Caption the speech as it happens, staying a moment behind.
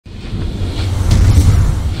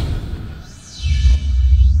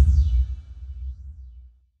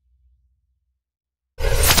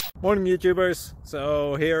Morning YouTubers.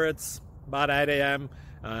 So here it's about 8 a.m.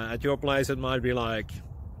 At your place it might be like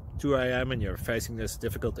 2 a.m. and you're facing this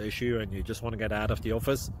difficult issue and you just want to get out of the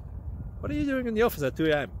office. What are you doing in the office at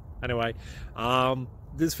 2 a.m.? Anyway,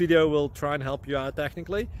 this video will try and help you out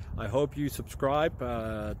technically. I hope you subscribe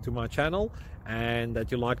to my channel and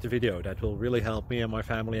that you like the video. That will really help me and my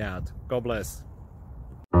family out. God bless.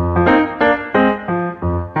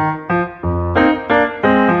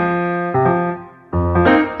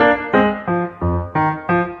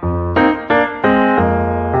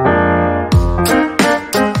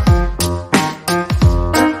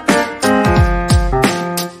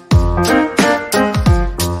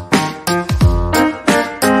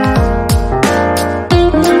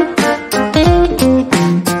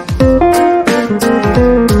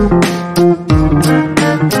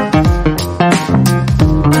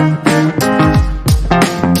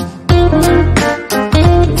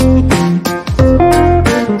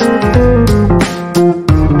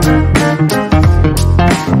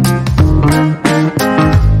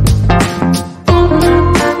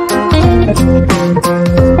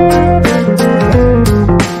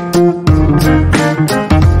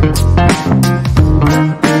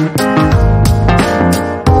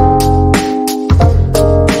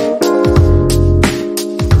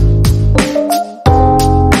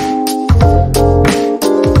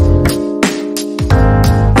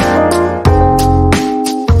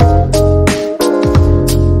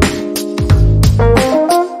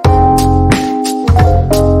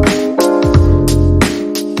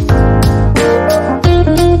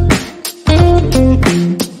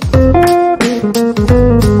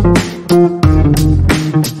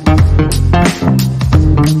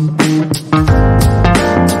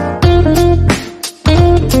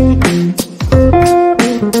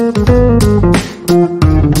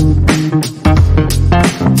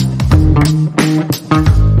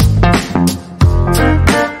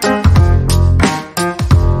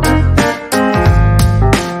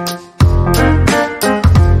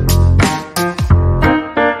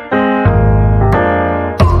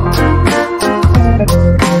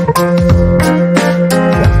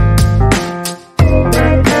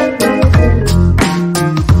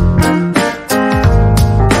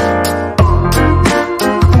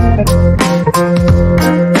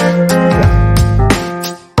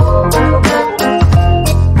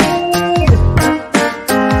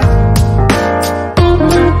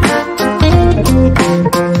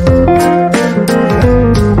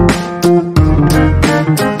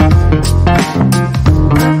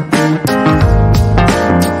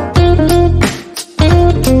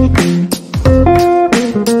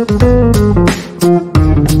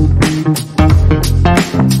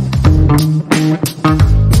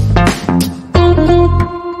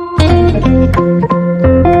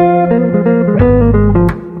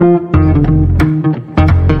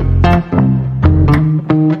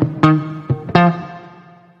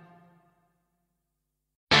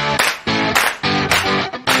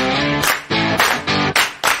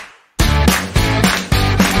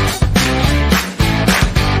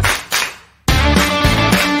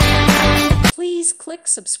 Please click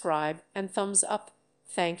subscribe and thumbs up.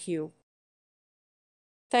 Thank you.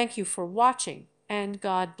 Thank you for watching, and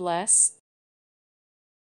God bless.